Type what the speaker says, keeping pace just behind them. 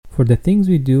For the things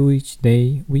we do each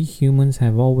day, we humans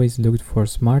have always looked for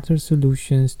smarter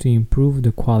solutions to improve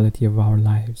the quality of our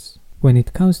lives. When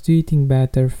it comes to eating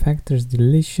better, Factor's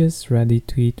delicious,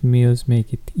 ready-to-eat meals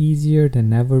make it easier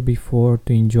than ever before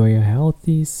to enjoy a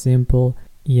healthy, simple,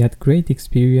 yet great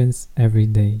experience every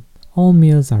day. All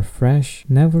meals are fresh,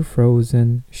 never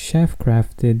frozen,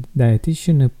 chef-crafted,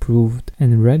 dietitian-approved,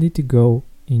 and ready to go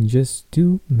in just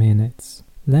 2 minutes.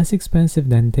 Less expensive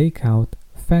than takeout,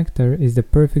 Factor is the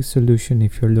perfect solution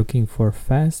if you're looking for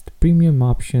fast, premium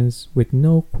options with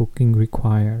no cooking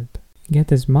required.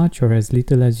 Get as much or as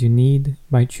little as you need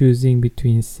by choosing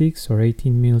between 6 or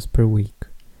 18 meals per week.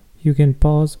 You can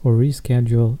pause or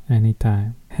reschedule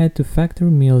anytime. Head to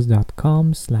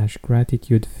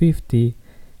factormeals.com/gratitude50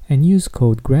 and use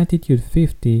code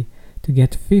gratitude50 to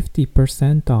get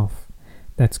 50% off.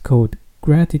 That's code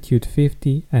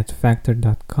gratitude50 at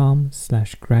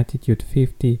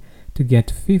factor.com/gratitude50 to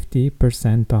get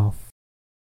 50% off.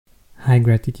 Hi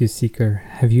Gratitude Seeker,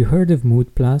 have you heard of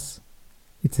Mood Plus?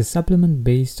 It's a supplement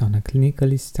based on a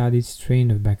clinically studied strain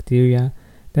of bacteria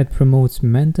that promotes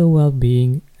mental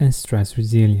well-being and stress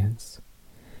resilience.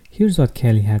 Here's what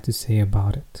Kelly had to say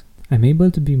about it. I'm able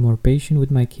to be more patient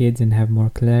with my kids and have more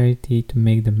clarity to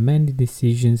make the many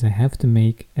decisions I have to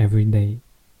make every day.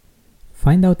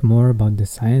 Find out more about the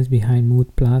science behind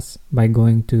Mood Plus by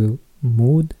going to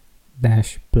mood-plus.com.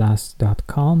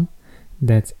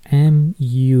 That's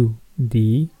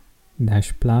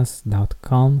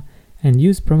MUD-plus.com and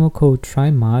use promo code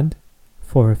TRYMOD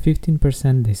for a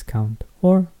 15% discount,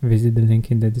 or visit the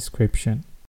link in the description.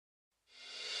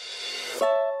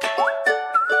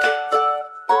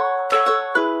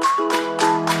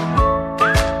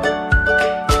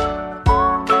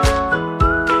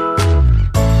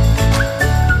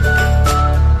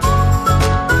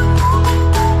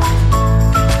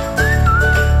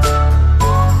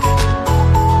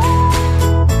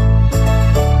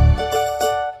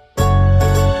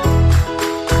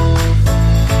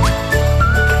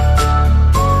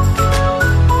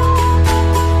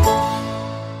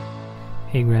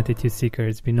 Hey Gratitude Seeker,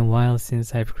 it's been a while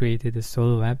since I've created a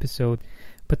solo episode,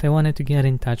 but I wanted to get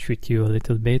in touch with you a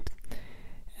little bit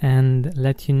and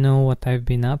let you know what I've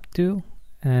been up to,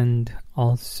 and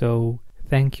also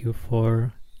thank you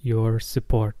for your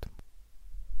support.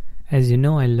 As you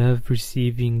know, I love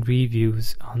receiving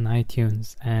reviews on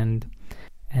iTunes, and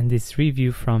this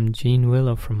review from Jane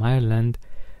Willow from Ireland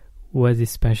was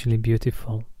especially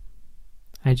beautiful.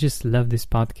 I just love this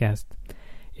podcast.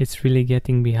 It's really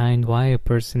getting behind why a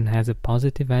person has a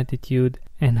positive attitude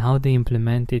and how they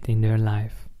implement it in their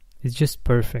life. It's just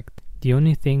perfect. The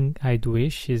only thing I'd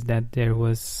wish is that there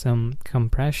was some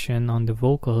compression on the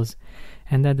vocals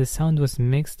and that the sound was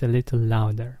mixed a little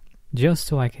louder, just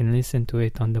so I can listen to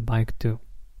it on the bike too.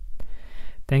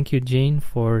 Thank you, Jane,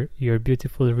 for your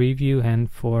beautiful review and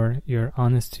for your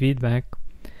honest feedback.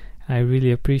 I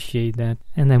really appreciate that,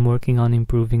 and I'm working on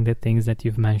improving the things that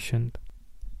you've mentioned.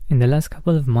 In the last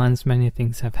couple of months, many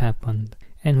things have happened,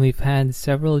 and we've had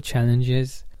several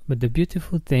challenges, but the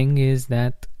beautiful thing is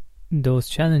that those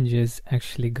challenges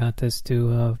actually got us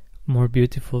to a more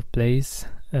beautiful place,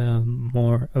 a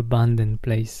more abundant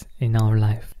place in our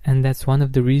life. And that's one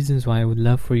of the reasons why I would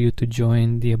love for you to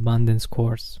join the Abundance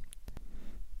course.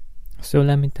 So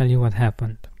let me tell you what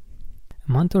happened. A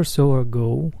month or so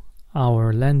ago,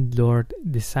 our landlord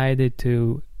decided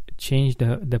to change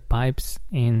the pipes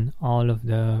in all of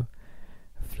the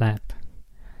flat.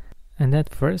 And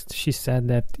at first she said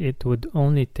that it would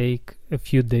only take a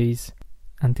few days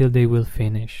until they will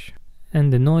finish,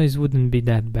 and the noise wouldn't be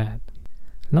that bad.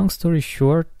 Long story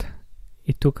short,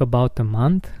 it took about a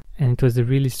month, and it was a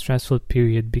really stressful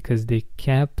period because they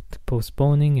kept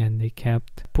postponing and they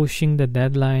kept pushing the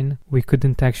deadline. We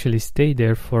couldn't actually stay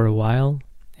there for a while,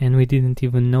 and we didn't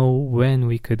even know when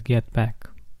we could get back,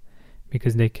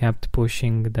 because they kept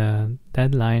pushing the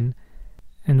deadline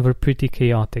and were pretty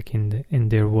chaotic in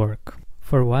their work.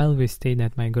 For a while we stayed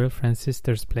at my girlfriend's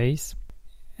sister's place,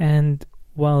 and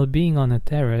while being on a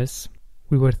terrace,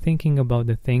 we were thinking about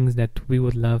the things that we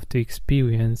would love to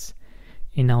experience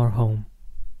in our home.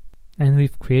 And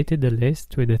we've created a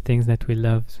list with the things that we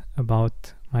loved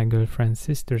about my girlfriend's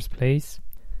sister's place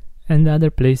and the other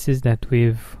places that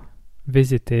we've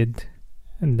visited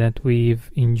and that we've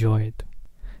enjoyed.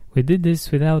 We did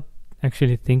this without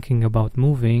actually thinking about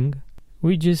moving.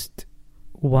 We just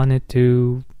wanted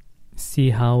to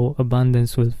see how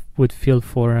abundance would feel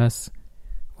for us,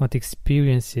 what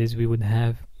experiences we would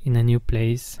have in a new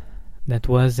place that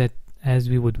was as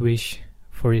we would wish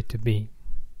for it to be.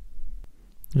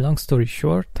 Long story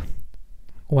short,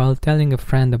 while telling a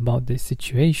friend about this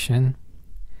situation,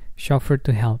 she offered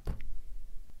to help.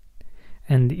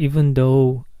 And even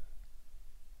though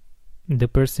the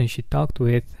person she talked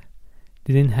with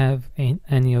didn't have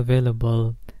any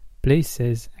available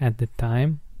places at the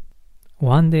time,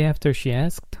 one day after she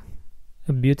asked,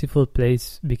 a beautiful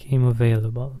place became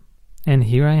available. And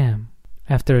here I am.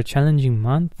 After a challenging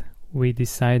month, we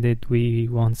decided we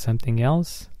want something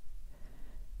else,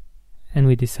 and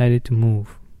we decided to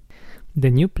move. The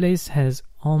new place has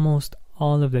almost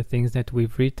all of the things that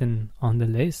we've written on the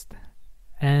list,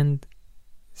 and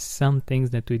some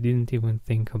things that we didn't even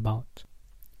think about.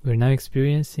 We're now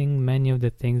experiencing many of the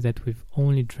things that we've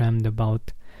only dreamed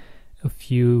about a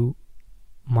few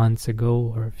months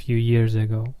ago or a few years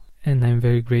ago. And I'm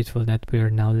very grateful that we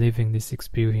are now living this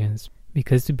experience.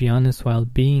 Because to be honest, while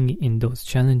being in those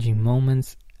challenging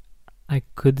moments, I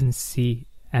couldn't see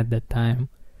at the time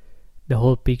the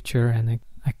whole picture, and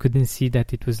I couldn't see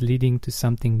that it was leading to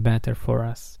something better for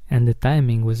us. And the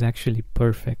timing was actually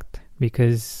perfect,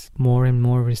 because more and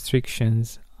more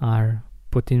restrictions are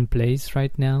put in place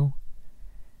right now,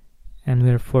 and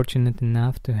we're fortunate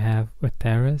enough to have a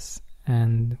terrace,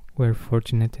 and we're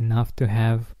fortunate enough to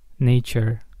have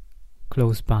nature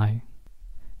close by.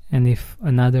 And if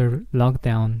another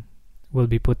lockdown will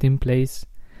be put in place,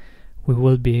 we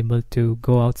will be able to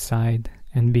go outside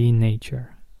and be in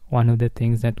nature. One of the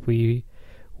things that we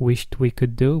wished we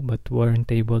could do but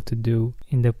weren't able to do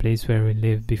in the place where we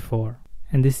lived before.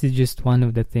 And this is just one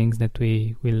of the things that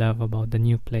we love about the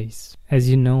new place. As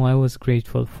you know, I was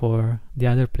grateful for the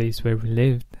other place where we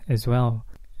lived as well.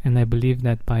 And I believe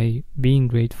that by being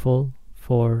grateful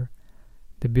for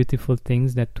the beautiful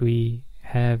things that we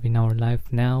have in our life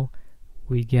now,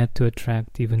 we get to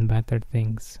attract even better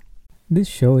things. This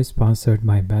show is sponsored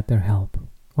by BetterHelp.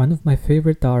 One of my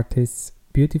favorite artists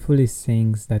beautifully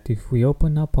sings that if we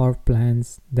open up our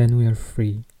plans, then we are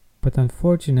free. But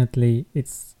unfortunately,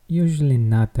 it's usually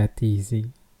not that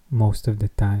easy most of the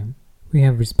time. We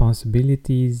have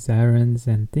responsibilities, errands,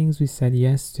 and things we said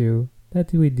yes to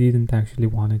that we didn't actually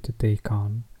want to take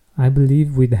on. I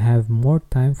believe we'd have more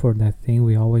time for that thing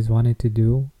we always wanted to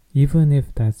do, even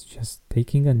if that's just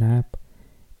taking a nap,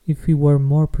 if we were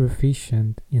more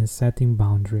proficient in setting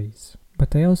boundaries.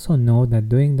 But I also know that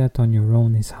doing that on your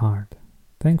own is hard.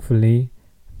 Thankfully,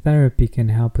 therapy can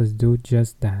help us do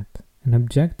just that. An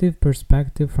objective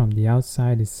perspective from the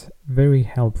outside is very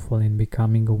helpful in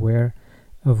becoming aware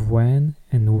of when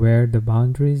and where the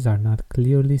boundaries are not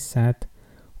clearly set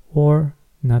or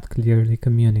not clearly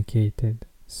communicated.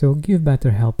 So give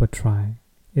BetterHelp a try.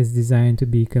 It's designed to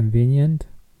be convenient,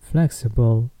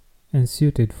 flexible, and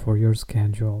suited for your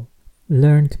schedule.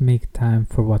 Learn to make time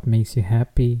for what makes you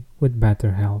happy with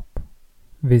BetterHelp.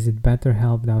 Visit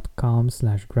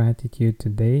betterhelp.com/gratitude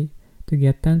today to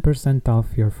get 10%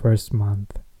 off your first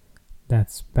month.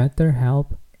 That's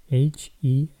BetterHelp,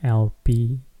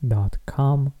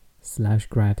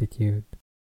 HELP.com/gratitude.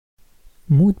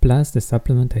 Mood Plus, the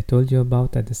supplement I told you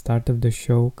about at the start of the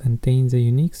show, contains a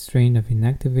unique strain of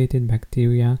inactivated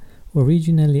bacteria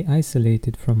originally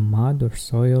isolated from mud or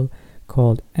soil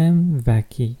called M.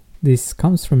 vaccae. This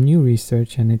comes from new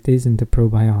research and it isn't a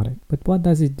probiotic. But what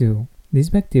does it do? This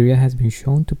bacteria has been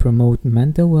shown to promote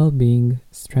mental well-being,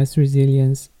 stress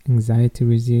resilience, anxiety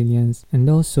resilience, and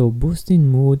also boosting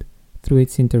mood through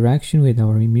its interaction with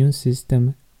our immune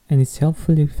system and its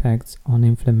helpful effects on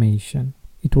inflammation.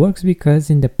 It works because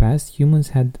in the past humans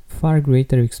had far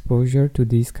greater exposure to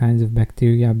these kinds of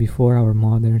bacteria before our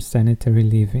modern sanitary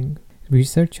living.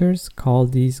 Researchers call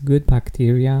these good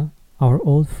bacteria our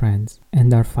old friends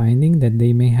and are finding that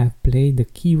they may have played a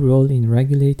key role in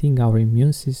regulating our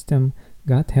immune system,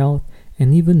 gut health,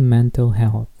 and even mental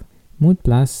health. Mood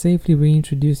Plus safely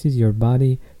reintroduces your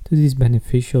body to these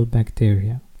beneficial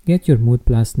bacteria. Get your Mood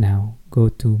Plus now. Go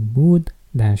to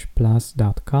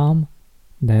mood-plus.com.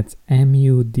 That's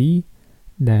MUD-PLUS.com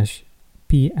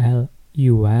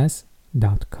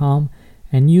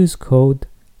and use code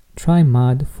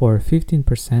TRYMUD for a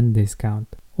 15%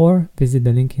 discount, or visit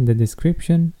the link in the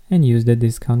description and use the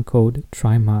discount code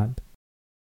TRYMUD.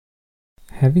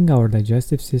 Having our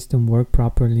digestive system work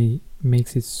properly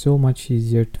makes it so much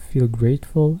easier to feel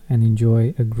grateful and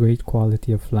enjoy a great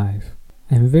quality of life.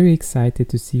 I'm very excited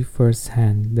to see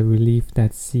firsthand the relief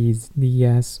that Seed's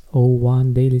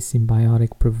DS-01 Daily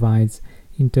Symbiotic provides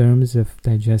in terms of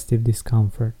digestive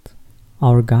discomfort.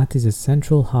 Our gut is a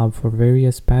central hub for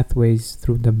various pathways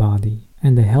through the body,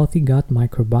 and a healthy gut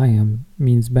microbiome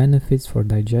means benefits for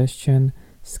digestion,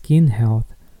 skin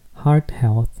health, heart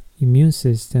health, immune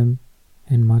system,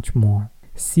 and much more.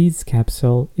 Seed's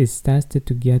capsule is tested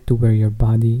to get to where your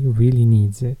body really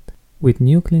needs it. With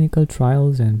new clinical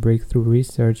trials and breakthrough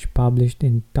research published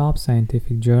in top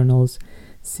scientific journals,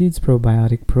 Seed's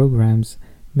probiotic programs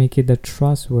make it a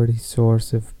trustworthy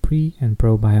source of pre and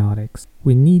probiotics.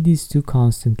 We need these two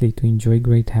constantly to enjoy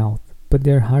great health, but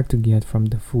they're hard to get from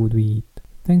the food we eat.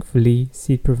 Thankfully,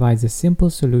 Seed provides a simple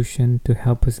solution to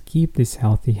help us keep this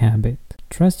healthy habit.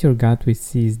 Trust your gut with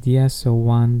Seed's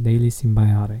DS-01 Daily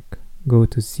Symbiotic. Go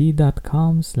to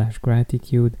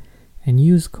seed.com/gratitude and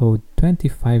use code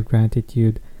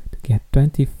 25gratitude to get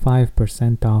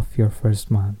 25% off your first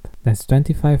month. That's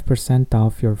 25%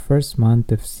 off your first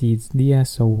month of Seed's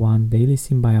DS-01 Daily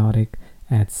Symbiotic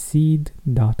at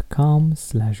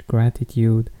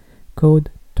seed.com/gratitude, code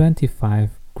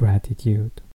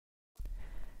 25gratitude.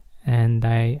 And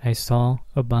I saw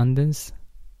abundance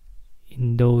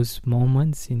in those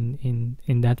moments, in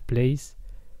that place,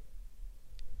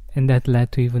 and that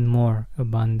led to even more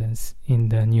abundance in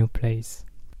the new place.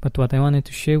 But what I wanted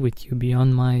to share with you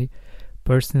beyond my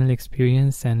personal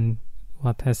experience and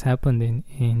what has happened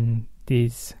in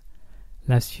these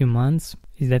last few months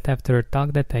is that after a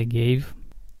talk that I gave,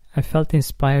 I felt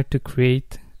inspired to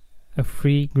create a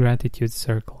free gratitude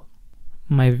circle.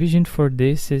 My vision for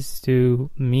this is to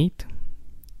meet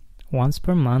once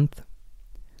per month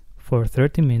for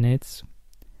 30 minutes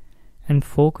and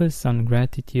focus on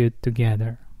gratitude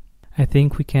together. I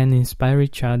think we can inspire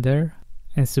each other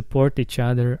and support each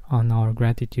other on our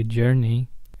gratitude journey,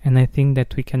 and I think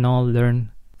that we can all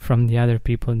learn from the other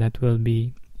people that will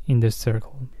be in the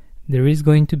circle. There is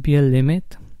going to be a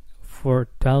limit for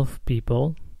 12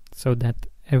 people so that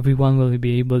everyone will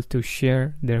be able to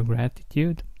share their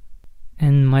gratitude.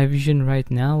 And my vision right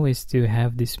now is to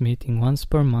have this meeting once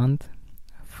per month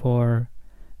for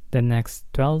the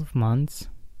next 12 months.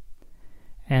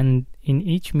 And in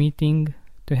each meeting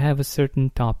to have a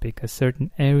certain topic, a certain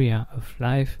area of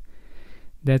life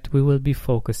that we will be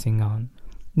focusing on.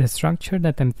 The structure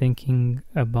that I'm thinking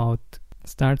about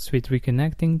starts with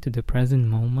reconnecting to the present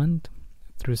moment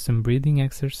through some breathing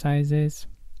exercises,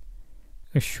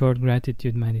 a short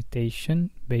gratitude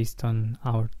meditation based on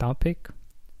our topic,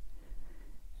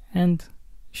 and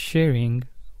sharing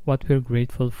what we're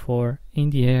grateful for in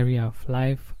the area of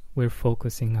life we're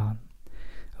focusing on.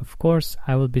 Of course,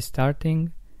 I will be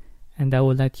starting and I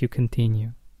will let you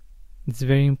continue. It's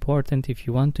very important, if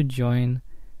you want to join,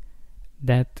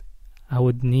 that I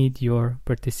would need your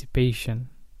participation.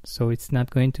 So it's not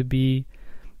going to be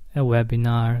a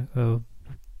webinar, a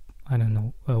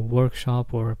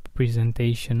workshop or a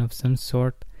presentation of some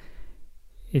sort.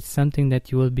 It's something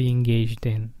that you will be engaged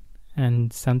in,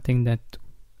 and something that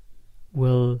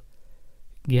will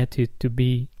get you to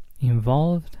be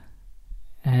involved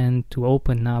and to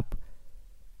open up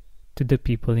to the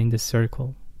people in the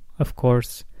circle. Of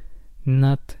course,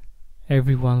 not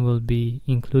everyone will be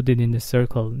included in the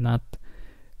circle. Not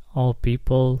all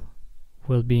people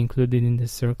will be included in the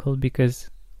circle, because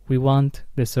we want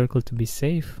the circle to be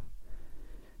safe,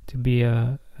 to be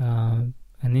an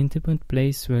intimate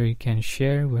place where you can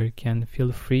share, where you can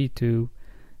feel free to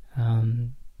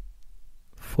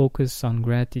focus on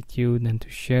gratitude and to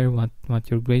share what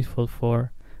you're grateful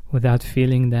for without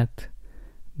feeling that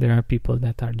there are people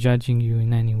that are judging you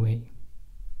in any way.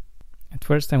 At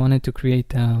first I wanted to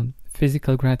create a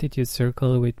physical gratitude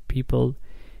circle with people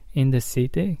in the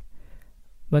city,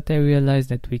 but I realized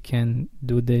that we can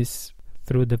do this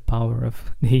through the power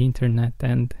of the internet,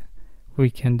 and we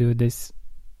can do this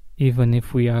even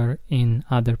if we are in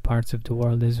other parts of the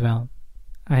world as well.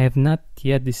 I have not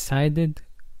yet decided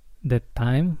the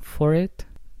time for it.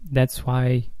 That's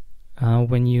why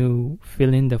when you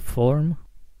fill in the form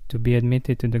to be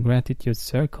admitted to the gratitude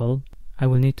circle, I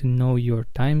will need to know your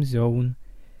time zone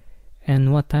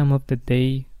and what time of the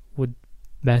day would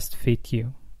best fit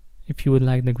you. If you would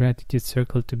like the gratitude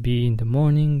circle to be in the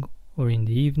morning or in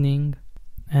the evening.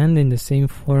 And in the same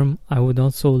form, I would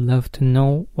also love to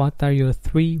know what are your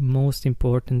 3 most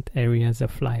important areas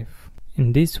of life.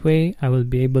 In this way, I will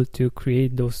be able to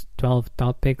create those 12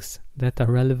 topics that are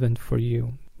relevant for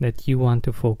you, that you want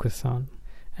to focus on.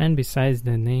 And besides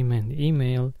the name and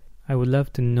email, I would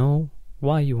love to know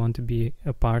why you want to be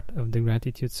a part of the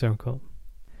gratitude circle.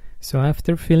 So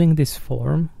after filling this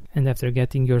form and after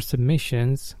getting your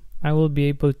submissions, I will be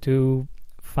able to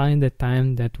find a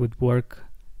time that would work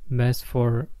best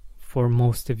for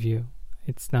most of you.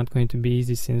 It's not going to be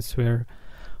easy since we're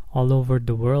all over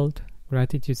the world,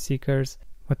 gratitude seekers,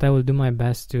 but I will do my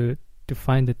best to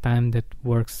find a time that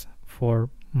works for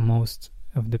most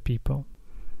of the people.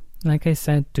 Like I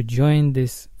said, to join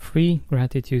this free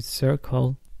gratitude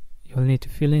circle, you'll need to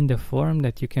fill in the form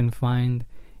that you can find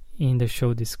in the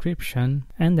show description,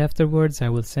 and afterwards I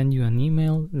will send you an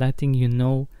email letting you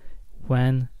know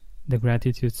when the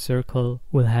gratitude circle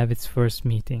will have its first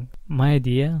meeting. My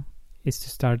idea is to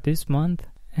start this month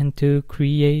and to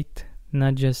create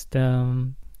not just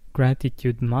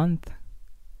gratitude month,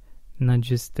 not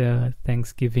just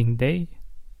Thanksgiving Day,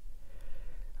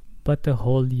 but a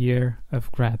whole year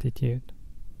of gratitude.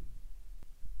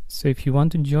 So if you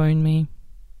want to join me,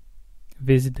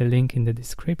 visit the link in the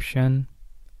description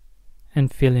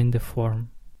and fill in the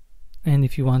form. And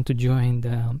if you want to join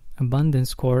the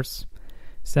abundance course,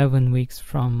 7 weeks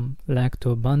from lack to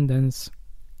abundance,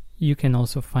 you can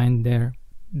also find there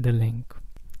the link.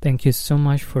 Thank you so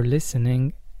much for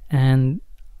listening, and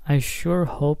I sure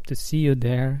hope to see you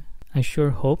there. I sure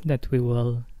hope that we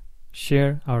will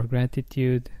share our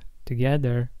gratitude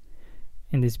together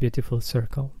in this beautiful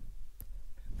circle.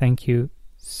 Thank you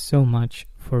so much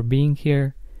for being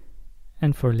here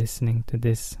and for listening to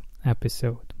this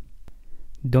episode.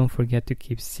 Don't forget to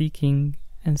keep seeking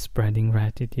and spreading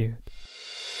gratitude.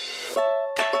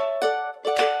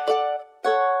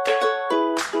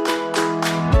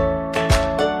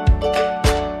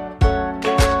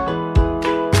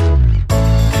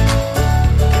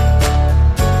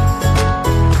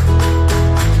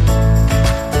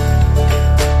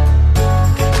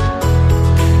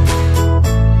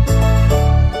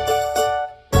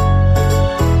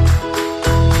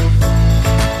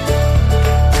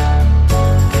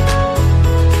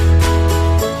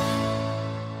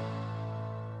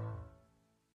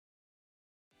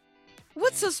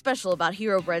 What's so special about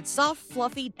Hero Bread's soft,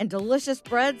 fluffy, and delicious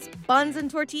breads, buns,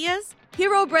 and tortillas?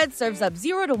 Hero Bread serves up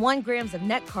 0 to 1 grams of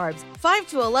net carbs, 5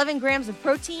 to 11 grams of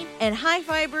protein, and high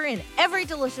fiber in every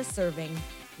delicious serving.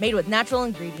 Made with natural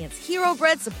ingredients, Hero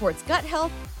Bread supports gut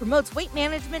health, promotes weight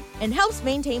management, and helps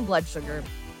maintain blood sugar.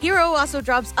 Hero also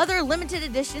drops other limited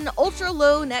edition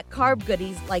ultra-low net carb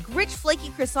goodies like rich flaky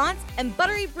croissants and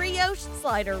buttery brioche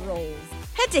slider rolls.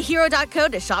 Head to hero.co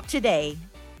to shop today.